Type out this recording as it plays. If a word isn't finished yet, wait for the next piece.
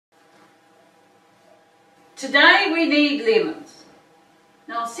Today we need lemons.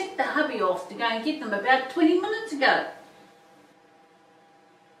 Now I set the hubby off to go and get them about 20 minutes ago.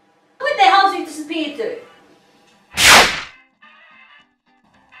 Where the hell's he disappeared to?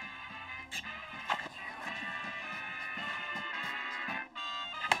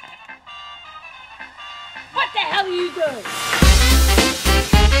 What the hell are you doing?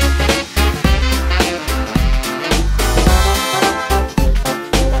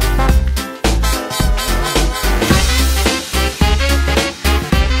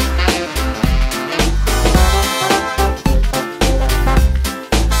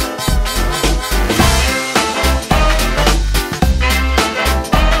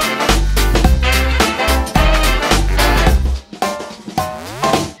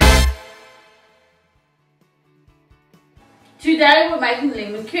 Today we're making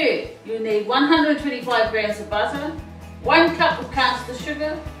lemon curd. You need 125 grams of butter, 1 cup of caster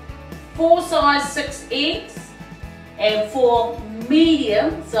sugar, 4 size 6 eggs, and 4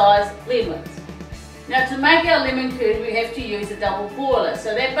 medium sized lemons. Now to make our lemon curd we have to use a double boiler.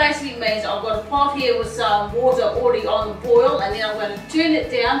 So that basically means I've got a pot here with some water already on the boil, and then I'm going to turn it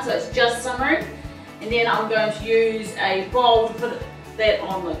down so it's just simmering, and then I'm going to use a bowl to put that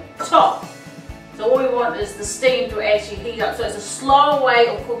on the top. So all we want is the steam to actually heat up. So it's a slow way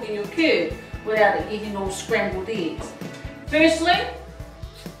of cooking your curd without it getting all scrambled eggs. Firstly,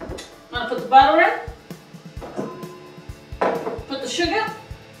 I'm going to put the butter in, put the sugar,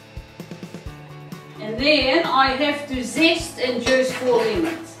 and then I have to zest and juice 4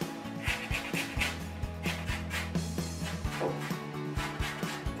 lemons.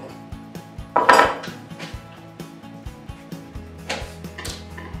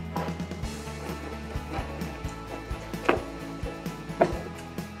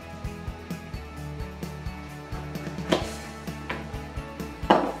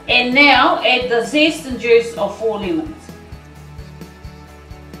 And now add the zest and juice of 4 lemons.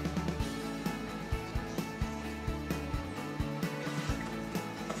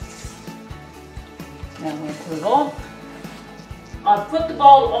 Now I'm going to put it on. I've put the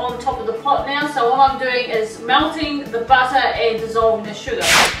bowl on top of the pot now, so all I'm doing is melting the butter and dissolving the sugar.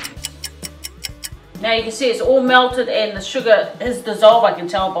 Now you can see it's all melted and the sugar is dissolved, I can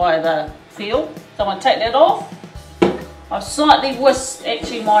tell by the feel. So I'm going to take that off. I've slightly whisked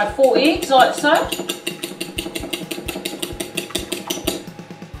actually my 4 eggs like so.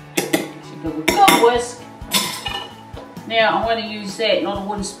 Give a good whisk. Now I'm going to use that, not a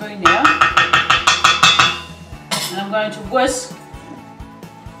wooden spoon now. And I'm going to whisk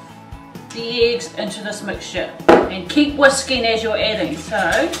the eggs into this mixture. And keep whisking as you're adding.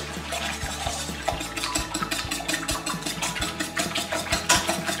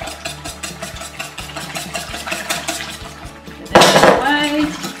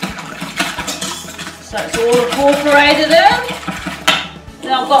 So it's all incorporated in.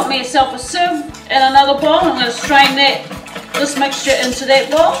 Now I've got myself a sieve and another bowl. I'm going to strain this mixture into that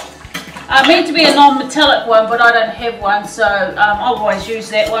bowl. Meant to be a non-metallic one, but I don't have one, so I've always used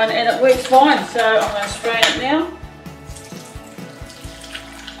that one and it works fine. So I'm going to strain it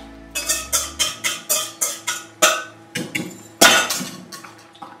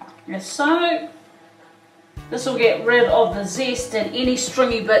now. As so. This will get rid of the zest and any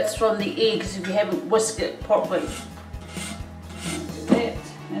stringy bits from the eggs if you haven't whisked it properly. Do that.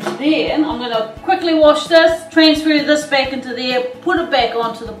 And then I'm going to quickly wash this, transfer this back into there, put it back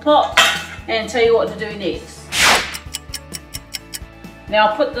onto the pot and tell you what to do next. Now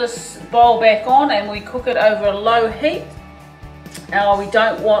I'll put this bowl back on and we cook it over a low heat. Now we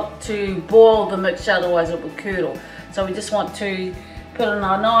don't want to boil the mixture, otherwise it will curdle. So we just want to put it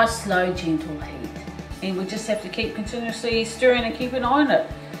on a nice slow gentle heat. And we just have to keep continuously stirring and keep an eye on it.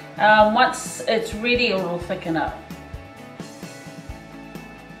 Once it's ready, it will thicken up.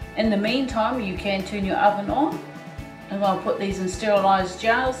 In the meantime, you can turn your oven on. I'm going to put these in sterilised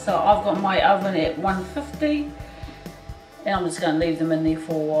jars. So I've got my oven at 150. And I'm just going to leave them in there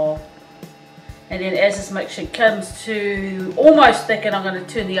for a while. And then as this mixture comes to almost thicken, I'm going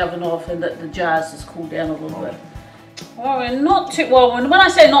to turn the oven off and let the jars just cool down a little bit. Well, we're not too, well, when I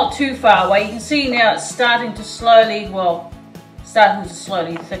say not too far away, you can see now it's starting to slowly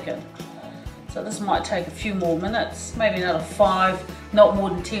thicken. So this might take a few more minutes, maybe another 5, not more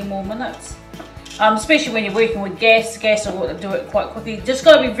than 10 more minutes. Especially when you're working with gas will do it quite quickly. Just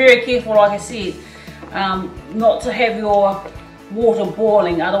got to be very careful, like I said, not to have your water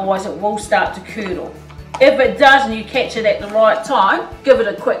boiling, otherwise it will start to curdle. If it does and you catch it at the right time, give it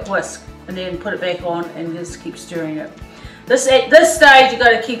a quick whisk. And then put it back on and just keep stirring it. At this stage, you've got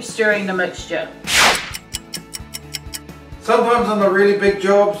to keep stirring the mixture. Sometimes on the really big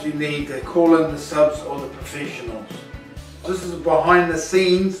jobs you need to call in the subs or the professionals. This is behind the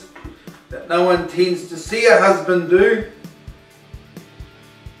scenes that no one tends to see a husband do.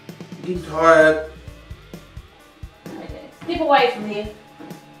 You're getting tired. Okay. Step away from here.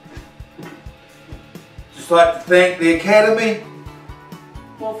 Just like to thank the Academy.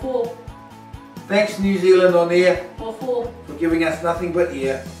 What for? Thanks New Zealand On Air What for? for giving us nothing but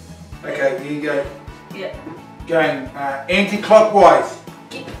air. Okay, here you go. Yeah. Going anti-clockwise.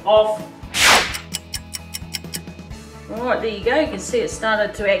 Get off. Alright, there you go. You can see it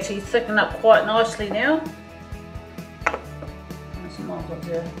started to actually thicken up quite nicely now.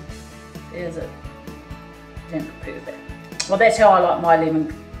 There's it. Then curd it. Well, that's how I like my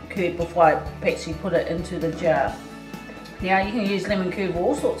lemon curd before I actually put it into the jar. Now you can use lemon curd for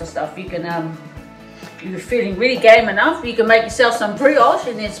all sorts of stuff. You can, if you're feeling really game enough, you can make yourself some brioche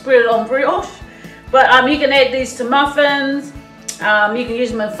and then spread it on brioche. But you can add these to muffins. You can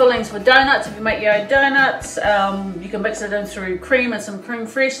use them in fillings for donuts if you make your own donuts. You can mix it in through cream and some creme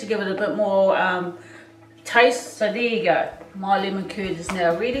fraiche to give it a bit more taste. So there you go. My lemon curd is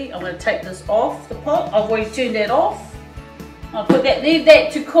now ready. I'm going to take this off the pot. I've already turned that off. I'll put that, leave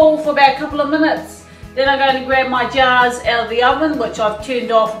that to cool for about a couple of minutes. Then I'm going to grab my jars out of the oven, which I've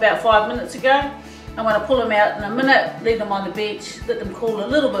turned off about 5 minutes ago. I'm going to pull them out in a minute, leave them on the bench, let them cool a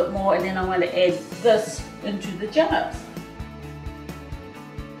little bit more, and then I'm going to add this into the jars.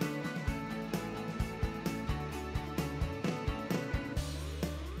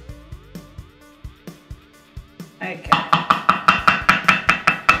 Okay.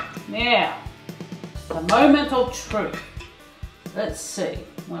 Now, the moment of truth. Let's see.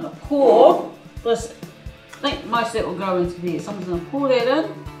 I'm going to pour this. I think most of that will go into there. Someone's going to pour that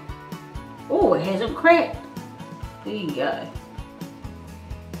in. Oh, it hasn't cracked. There you go.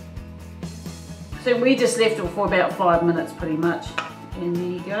 So we just left it for about 5 minutes pretty much. And there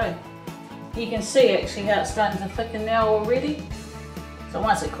you go. You can see actually how it's starting to thicken now already. So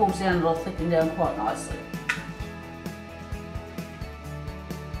once it cools down, it'll thicken down quite nicely.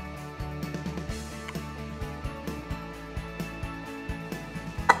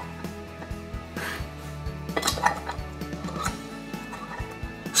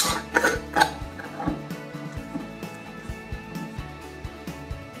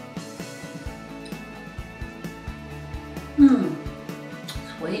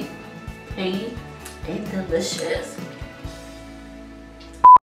 Sweet, tangy, and delicious.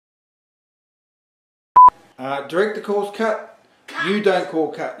 Director calls cut. You don't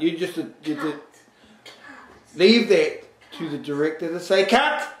call cut. You just leave that to the director to say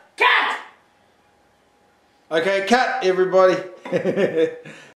cut. Cut. Okay, cut everybody.